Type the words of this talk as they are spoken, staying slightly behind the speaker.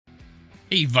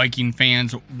Hey, Viking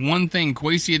fans, one thing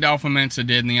Kewsi Adofo-Mensah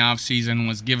did in the offseason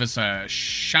was give us a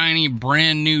shiny,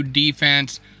 brand new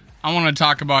defense. I want to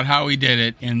talk about how he did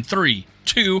it in 3,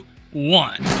 2,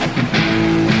 1.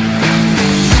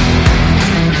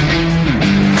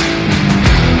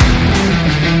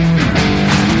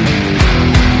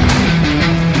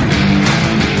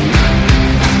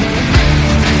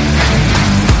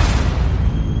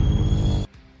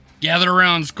 Gather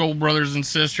around, Skull brothers and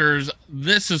sisters.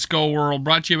 This is Skull World,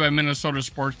 brought to you by Minnesota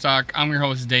Sports Talk. I'm your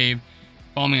host, Dave.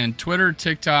 Follow me on Twitter,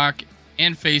 TikTok,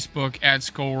 and Facebook at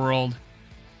Skull World.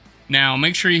 Now,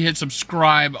 make sure you hit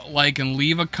subscribe, like, and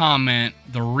leave a comment.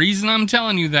 The reason I'm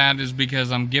telling you that is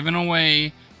because I'm giving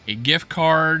away a gift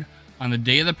card on the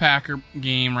day of the Packer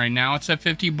game. Right now, it's at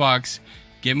 $50.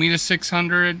 Give me the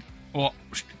 600. Well,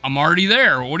 I'm already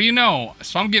there. What do you know?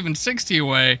 So I'm giving 60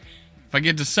 away. If I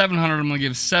get to 700, I'm going to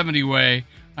give 70 away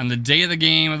on the day of the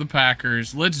game of the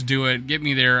Packers. Let's do it. Get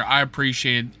me there. I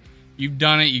appreciate it. You've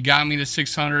done it. You got me to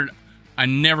 600. I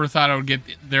never thought I would get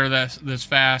there this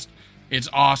fast. It's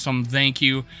awesome. Thank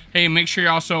you. Hey, make sure you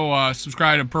also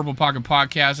subscribe to Purple Pocket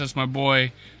Podcast. That's my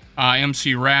boy,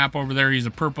 MC Rap over there. He's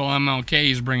a Purple MLK.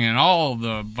 He's bringing all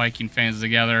the Viking fans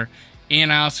together.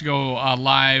 And I also go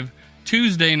live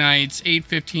Tuesday nights,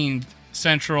 8:15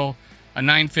 Central,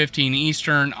 9:15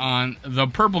 Eastern on the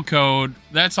Purple Code.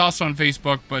 That's also on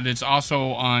Facebook, but it's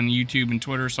also on YouTube and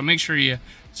Twitter. So make sure you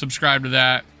subscribe to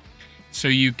that so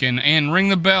you can, and ring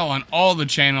the bell on all the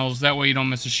channels. That way you don't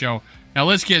miss a show. Now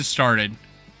let's get started.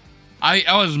 I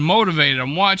was motivated.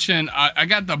 I'm watching. I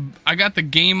got the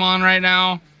game on right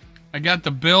now. I got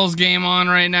the Bills game on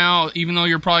right now. Even though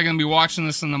you're probably gonna be watching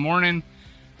this in the morning,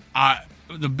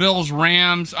 the Bills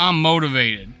Rams. I'm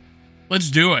motivated. Let's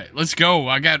do it. Let's go.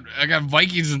 I got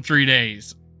Vikings in 3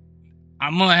 days.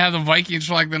 I'm going to have the Vikings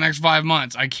for like the next 5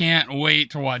 months. I can't wait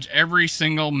to watch every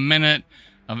single minute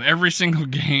of every single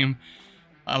game.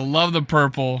 I love the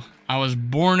purple. I was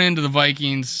born into the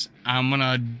Vikings. I'm going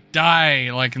to die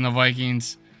liking the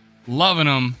Vikings. Loving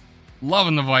them.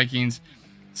 Loving the Vikings.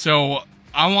 So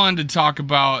I wanted to talk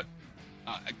about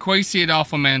Kewsi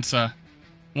Adofo-Mensah.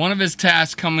 One of his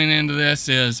tasks coming into this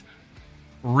is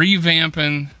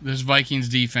revamping this Vikings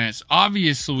defense.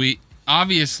 Obviously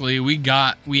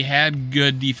we had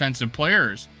good defensive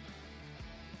players,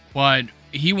 but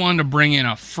he wanted to bring in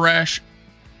a fresh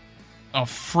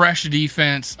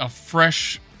defense, a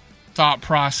fresh thought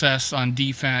process on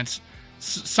defense,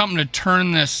 something to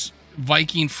turn this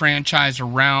Viking franchise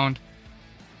around.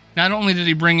 Not only did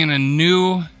he bring in a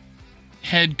new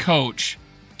head coach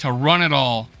to run it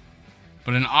all,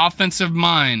 but an offensive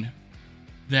mind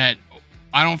that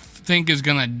I don't think is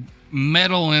going to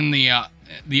meddle in the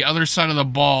other side of the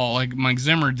ball like Mike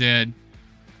Zimmer did.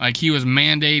 Like he was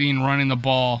mandating running the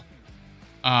ball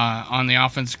on the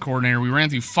offensive coordinator. We ran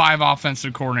through 5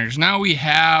 offensive coordinators. Now we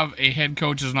have a head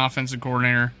coach as an offensive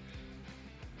coordinator.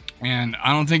 And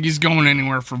I don't think he's going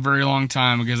anywhere for a very long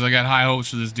time because I got high hopes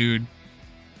for this dude.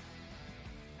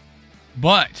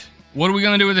 But what are we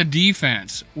going to do with the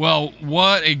defense? Well,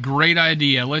 what a great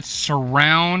idea. Let's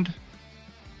surround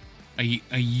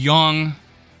a young,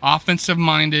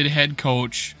 offensive-minded head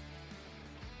coach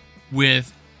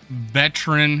with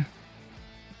veteran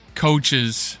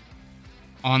coaches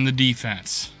on the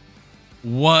defense.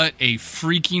 What a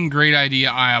freaking great idea.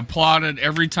 I applaud it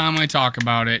every time I talk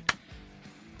about it.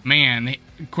 Man,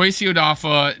 Kwesi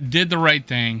Adofo did the right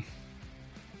thing.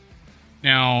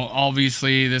 Now,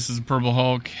 obviously, this is Purple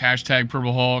Hulk. Hashtag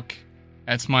Purple Hulk.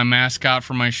 That's my mascot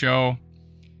for my show.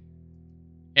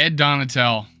 Ed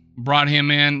Donatel brought him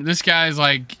in. This guy's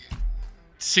like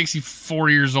 64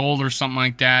 years old or something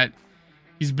like that.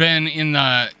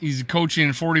 He's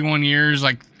coaching 41 years,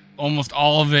 like almost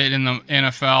all of it in the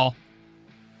NFL.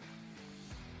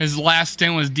 His last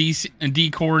stint was D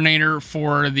coordinator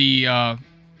for the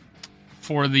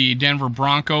Denver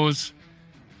Broncos.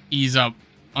 He's up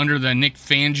under the Nick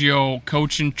Fangio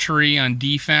coaching tree on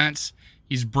defense.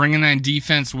 He's bringing that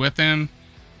defense with him.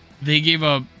 They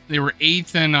were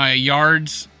 8th in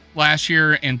yards last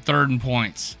year and 3rd in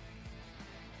points.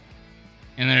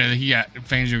 And then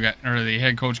the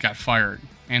head coach got fired.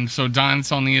 And so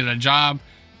Donatell needed a job.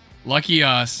 Lucky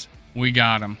us, we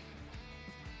got him.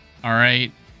 All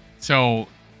right. So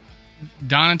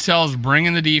Donatell's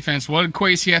bringing the defense. What did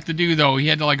Kwesi have to do, though? He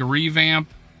had to revamp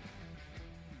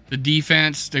the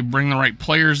defense. They bring the right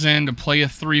players in to play a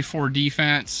 3-4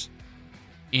 defense.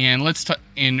 And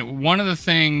and one of the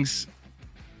things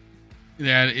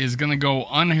that is going to go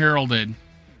unheralded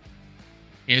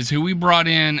is who we brought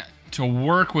in to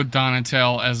work with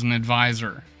Donatell as an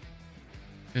advisor.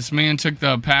 This man took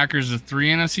the Packers to 3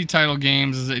 NFC title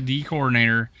games as a D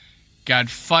coordinator. got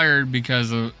fired because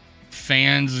the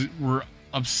fans were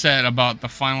upset about the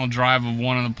final drive of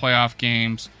one of the playoff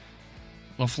games.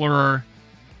 LaFleur,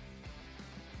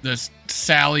 the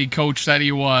Sally coach that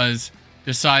he was,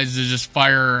 decides to just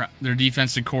fire their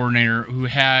defensive coordinator who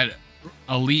had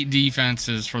elite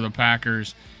defenses for the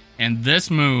Packers. And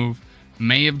this move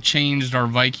may have changed our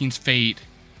Vikings' fate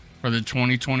for the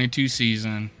 2022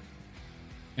 season.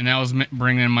 And that was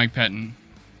bringing in Mike Pettin.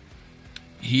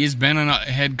 He has been a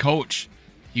head coach.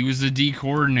 He was the D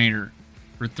coordinator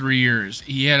for 3 years.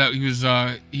 He was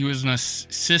an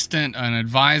assistant, an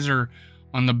advisor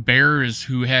on the Bears,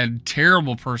 who had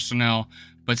terrible personnel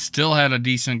but still had a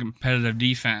decent competitive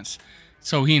defense.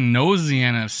 So he knows the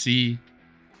NFC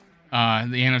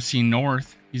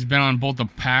North. He's been on both the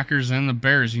Packers and the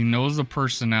Bears. He knows the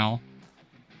personnel.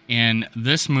 And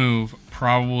this move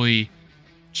probably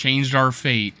changed our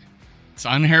fate. It's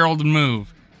an unheralded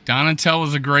move. Donatel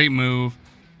was a great move.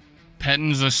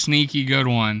 Pettin's a sneaky good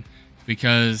one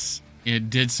because it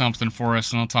did something for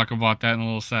us, and I'll talk about that in a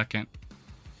little second.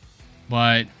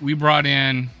 But we brought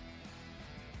in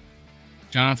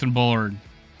Jonathan Bullard.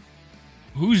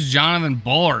 Who's Jonathan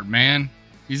Bullard, man?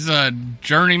 He's a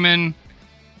journeyman,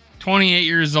 28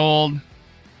 years old,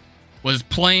 was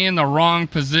playing the wrong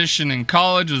position in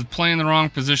college, was playing the wrong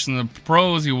position in the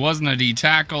pros. He wasn't a D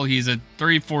tackle. He's a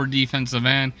 3-4 defensive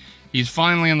end. He's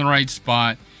finally in the right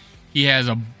spot. He had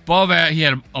above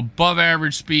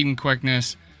average speed and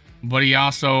quickness, but he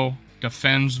also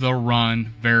defends the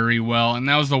run very well. And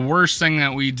that was the worst thing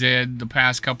that we did the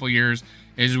past couple years,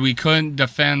 is we couldn't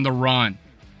defend the run.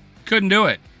 Couldn't do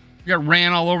it. We got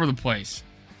ran all over the place.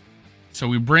 So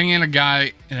we bring in a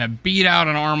guy that beat out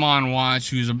an Armand Watts,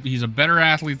 he's a better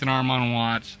athlete than Armand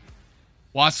Watts.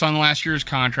 Watts on last year's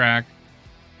contract.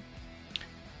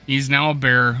 He's now a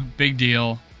Bear. Big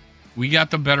deal. We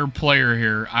got the better player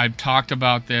here. I've talked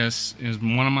about this. Is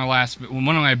one of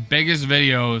my biggest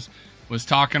videos was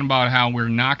talking about how we're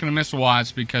not going to miss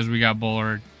Watts because we got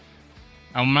Bullard.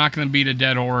 I'm not going to beat a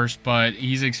dead horse, but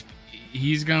he's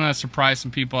going to surprise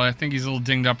some people. I think he's a little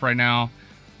dinged up right now.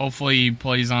 Hopefully he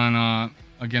plays on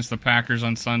against the Packers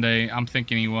on Sunday. I'm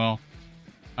thinking he will.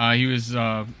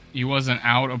 He wasn't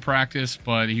out of practice,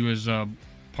 but he was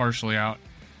partially out.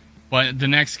 But the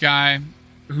next guy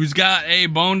who's got a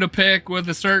bone to pick with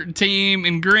a certain team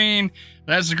in green,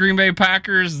 that's the Green Bay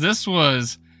Packers. This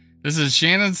is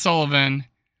Shannon Sullivan.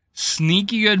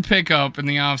 Sneaky good pickup in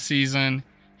the offseason.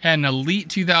 Had an elite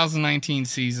 2019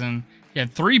 season. He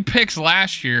had 3 picks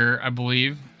last year, I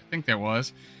believe. I think that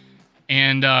was.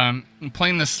 And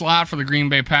playing the slot for the Green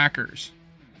Bay Packers.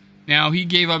 Now, he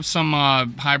gave up some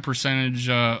high percentage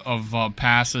of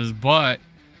passes, but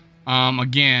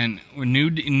again,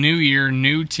 new year,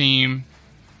 new team.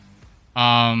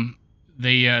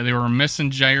 They were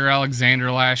missing Jair Alexander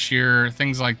last year,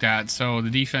 things like that. So the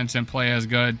defense didn't play as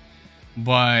good.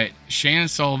 But Shannon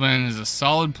Sullivan is a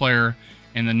solid player,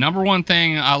 and the number one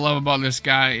thing I love about this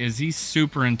guy is he's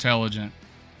super intelligent.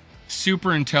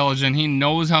 Super intelligent. He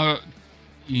knows how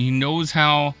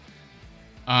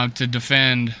to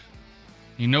defend.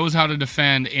 He knows how to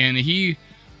defend, and he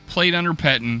played under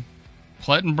Pettin.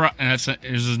 And that's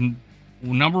his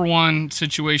number one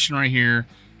situation right here.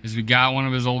 Is we got one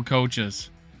of his old coaches.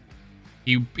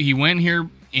 He went here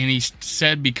and he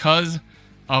said because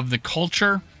of the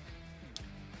culture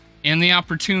and the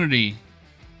opportunity,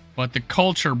 but the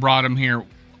culture brought him here.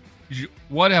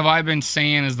 What have I been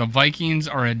saying is the Vikings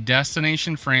are a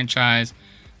destination franchise.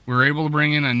 We were able to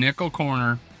bring in a nickel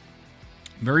corner.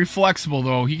 Very flexible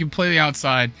though. He can play the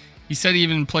outside. He said he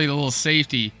even played a little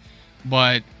safety.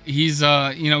 But he's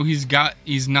not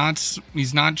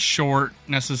short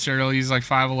necessarily. He's like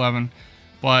 5'11",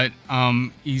 but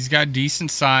he's got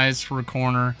decent size for a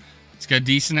corner. He's got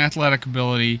decent athletic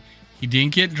ability. He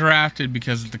didn't get drafted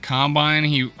because at the combine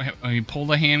he pulled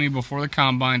a hammy before the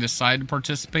combine, decided to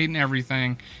participate in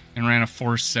everything, and ran a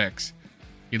 4.6.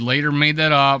 He later made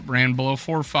that up, ran below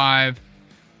 4.5,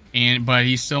 but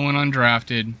he still went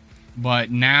undrafted.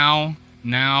 But now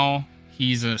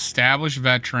he's an established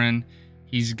veteran.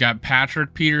 He's got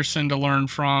Patrick Peterson to learn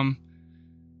from.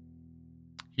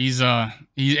 He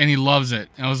loves it.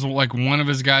 That was like one of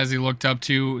his guys he looked up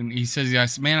to, and he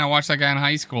says, "Man, I watched that guy in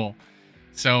high school."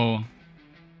 So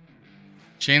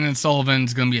Shannon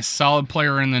Sullivan's going to be a solid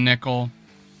player in the nickel.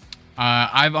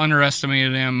 I've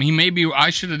underestimated him.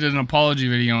 I should have did an apology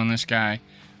video on this guy,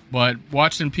 but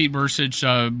watching Pete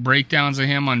Bursich breakdowns of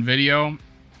him on video,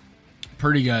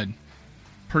 pretty good.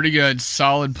 Pretty good,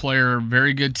 solid player,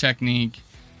 very good technique,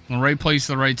 in the right place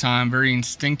at the right time, very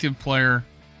instinctive player.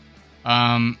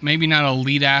 Maybe not an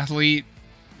elite athlete,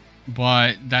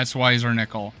 but that's why he's our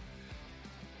nickel.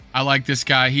 I like this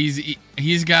guy.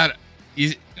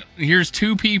 Here's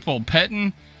two people,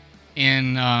 Pettin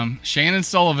and Shannon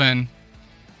Sullivan,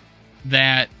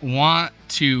 that want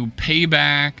to pay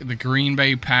back the Green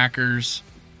Bay Packers,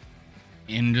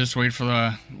 and just wait for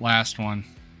the last one.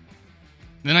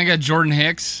 Then I got Jordan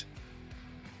Hicks.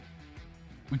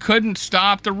 We couldn't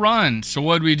stop the run, so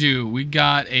what'd we do? We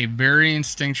got a very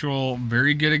instinctual,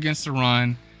 very good against the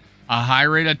run, a high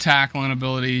rate of tackling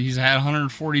ability. He's had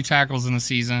 140 tackles in the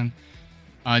season.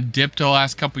 Dipped the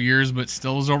last couple years, but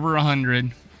still is over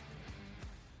 100.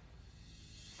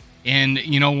 And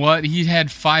you know what? He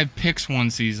had 5 picks one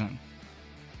season.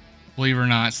 Believe it or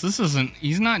not. So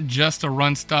he's not just a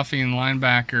run stuffing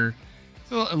linebacker.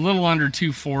 He's a little under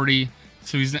 240.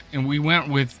 So and we went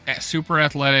with super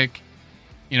athletic,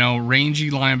 rangy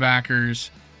linebackers,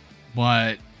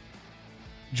 but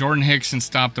Jordan Hicks can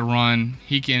stop the run.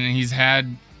 He's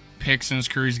had picks in his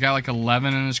career. He's got like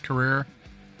 11 in his career.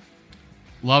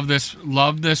 Love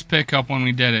this pickup when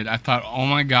we did it. I thought, oh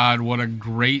my God, what a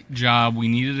great job. We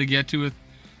needed to get to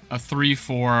a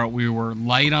 3-4. We were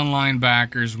light on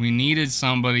linebackers. We needed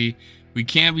somebody. We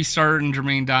can't be starting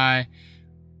Jermaine Dye.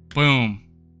 Boom.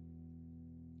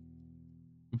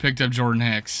 We picked up Jordan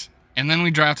Hicks. And then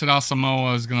we drafted Asamoah.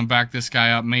 I was going to back this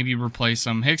guy up, maybe replace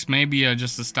him. Hicks may be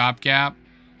just a stopgap.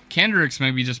 Kendricks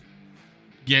may be just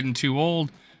getting too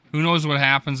old. Who knows what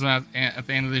happens at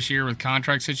the end of this year with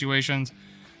contract situations.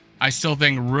 I still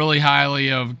think really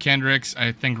highly of Kendricks.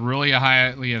 I think really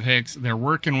highly of Hicks. They're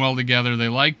working well together. They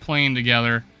like playing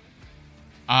together.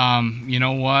 You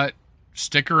know what?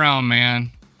 Stick around,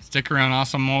 man. Stick around.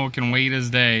 Asamoah can wait his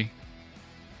day.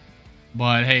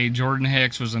 But, hey, Jordan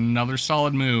Hicks was another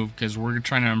solid move because we're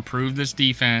trying to improve this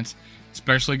defense,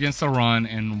 especially against the run,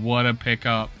 and what a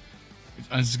pickup.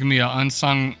 It's going to be an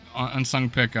unsung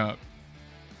pickup.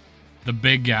 The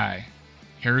big guy,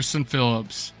 Harrison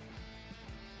Phillips.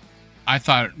 I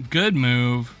thought, good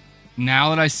move.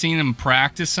 Now that I've seen him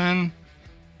practicing,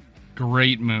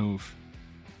 great move.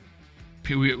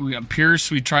 Pierce,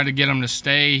 we tried to get him to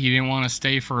stay. He didn't want to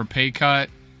stay for a pay cut.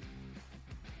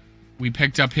 We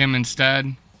picked up him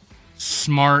instead.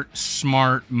 Smart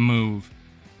move.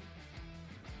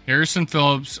 Harrison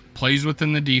Phillips plays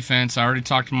within the defense. I already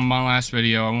talked to him in my last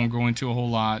video. I won't go into a whole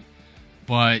lot.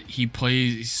 But he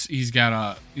plays, he's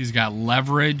got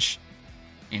leverage,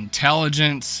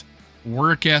 intelligence,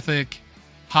 work ethic,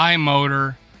 high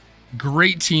motor,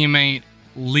 great teammate,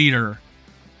 leader.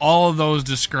 All of those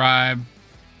describe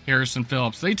Harrison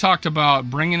Phillips. They talked about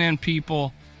bringing in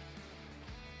people,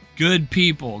 good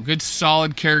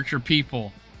solid character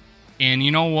people. And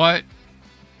you know what?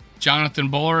 Jonathan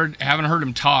Bullard, haven't heard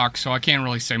him talk, so I can't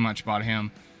really say much about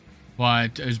him.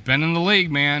 But has been in the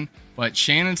league, man. But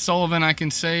Shannon Sullivan, I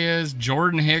can say is.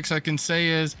 Jordan Hicks, I can say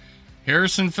is.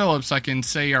 Harrison Phillips, I can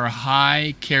say are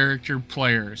high character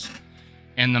players.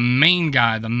 And the main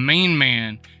guy, the main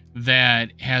man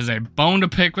that has a bone to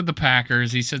pick with the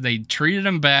Packers, he said they treated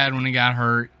him bad when he got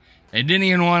hurt. They didn't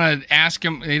even want to ask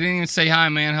him. They didn't even say, hi,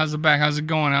 man, how's the back? How's it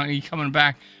going? How are you coming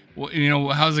back? Well,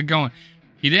 how's it going?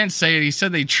 He didn't say it. He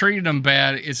said they treated him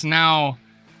bad. It's now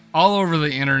all over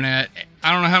the internet.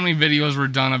 I don't know how many videos were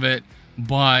done of it,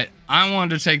 but I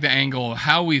wanted to take the angle of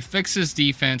how we fix this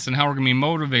defense and how we're going to be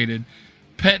motivated.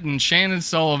 Pettin, Shannon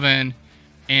Sullivan,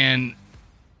 and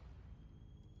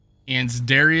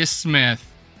Zadarius Smith.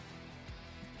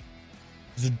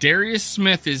 Zadarius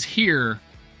Smith is here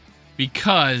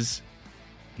because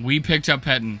we picked up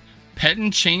Pettin.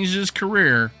 Pettin changed his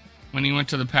career when he went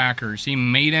to the Packers. He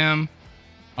made him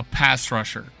a pass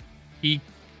rusher. He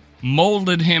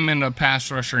molded him into a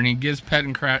pass rusher, and he gives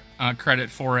Pettin credit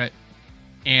for it.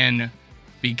 And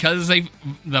because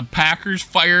the Packers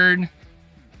fired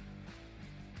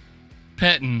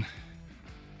Pettin,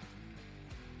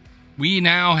 we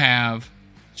now have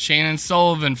Shannon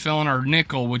Sullivan filling our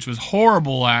nickel, which was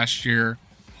horrible last year.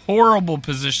 Horrible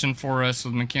position for us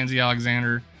with Mackenzie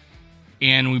Alexander.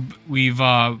 And we've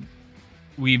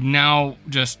now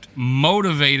just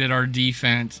motivated our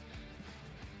defense,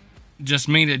 just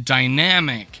made it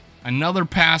dynamic. Another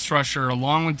pass rusher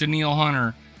along with Danielle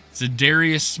Hunter.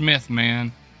 Zadarius Smith,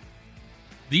 man.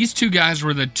 These two guys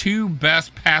were the two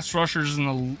best pass rushers in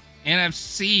the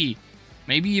NFC,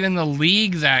 maybe even the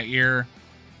league that year.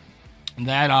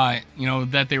 That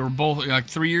they were both like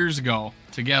 3 years ago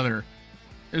together.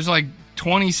 There's like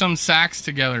 20-some sacks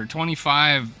together,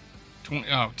 27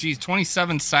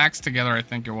 sacks together, I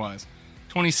think it was.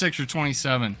 26 or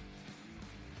 27.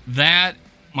 That,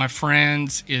 my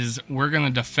friends, is we're going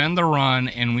to defend the run,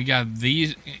 and we got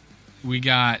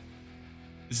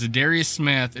Zadarius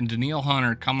Smith and Danielle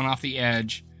Hunter coming off the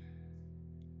edge.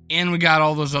 and we got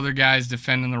all those other guys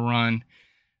defending the run.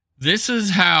 This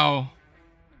is how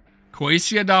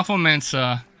Kewsi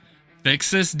Adofo-Mensah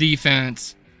fixed this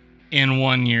defense in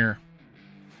 1 year.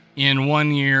 In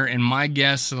 1 year, and my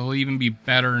guess it'll even be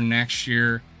better next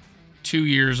year. 2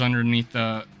 years underneath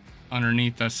the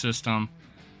system.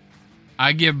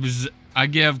 I give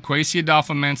Kwesi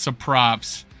Adofo-Mensah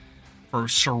props for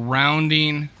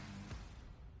surrounding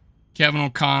Kevin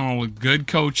O'Connell with good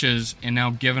coaches and now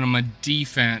giving him a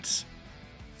defense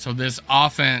so this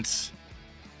offense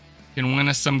can win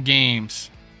us some games.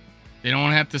 They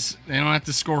don't have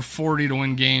to score 40 to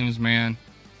win games, man,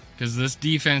 because this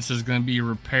defense is going to be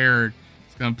repaired.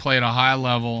 It's going to play at a high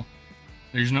level.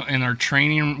 And our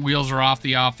training wheels are off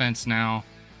the offense now.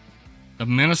 The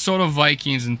Minnesota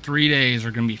Vikings in 3 days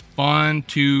are going to be fun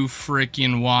to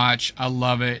freaking watch. I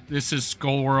love it. This is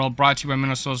Skull World, brought to you by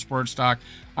Minnesota Sports Talk.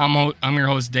 I'm your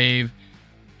host, Dave.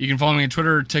 You can follow me on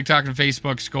Twitter, TikTok, and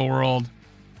Facebook, Skull World.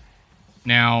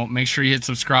 Now, make sure you hit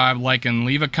subscribe, like, and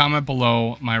leave a comment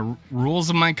below. My rules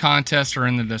of my contest are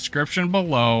in the description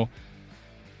below.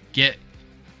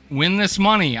 Win this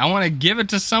money. I want to give it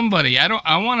to somebody.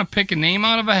 I want to pick a name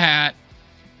out of a hat,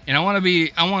 and I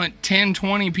want 10,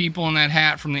 20 people in that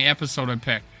hat from the episode I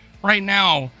picked. Right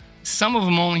now, some of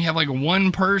them only have like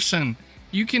one person.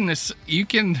 You can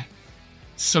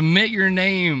submit your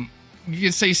name. You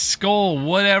can say Skull,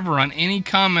 whatever, on any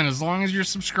comment. As long as you're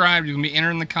subscribed, you can be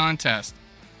entering the contest.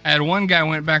 I had one guy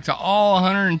went back to all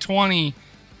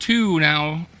 122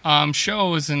 now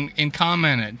shows and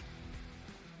commented.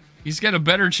 He's got a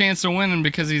better chance of winning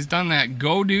because he's done that.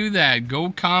 Go do that.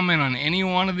 Go comment on any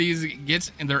one of these.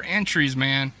 Gets their entries,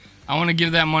 man. I want to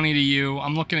give that money to you.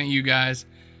 I'm looking at you guys.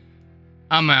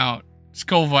 I'm out.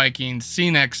 Skull Vikings. See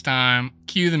you next time.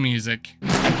 Cue the music.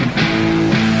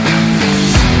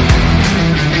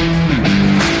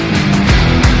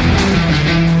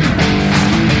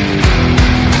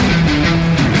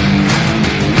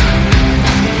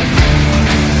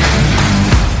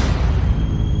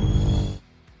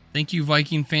 Thank you,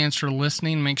 Viking fans, for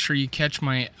listening. Make sure you catch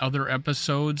my other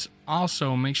episodes.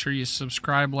 Also, make sure you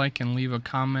subscribe, like, and leave a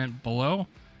comment below.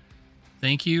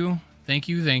 Thank you. Thank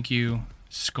you. Thank you.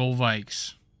 Skull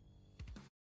Vikes.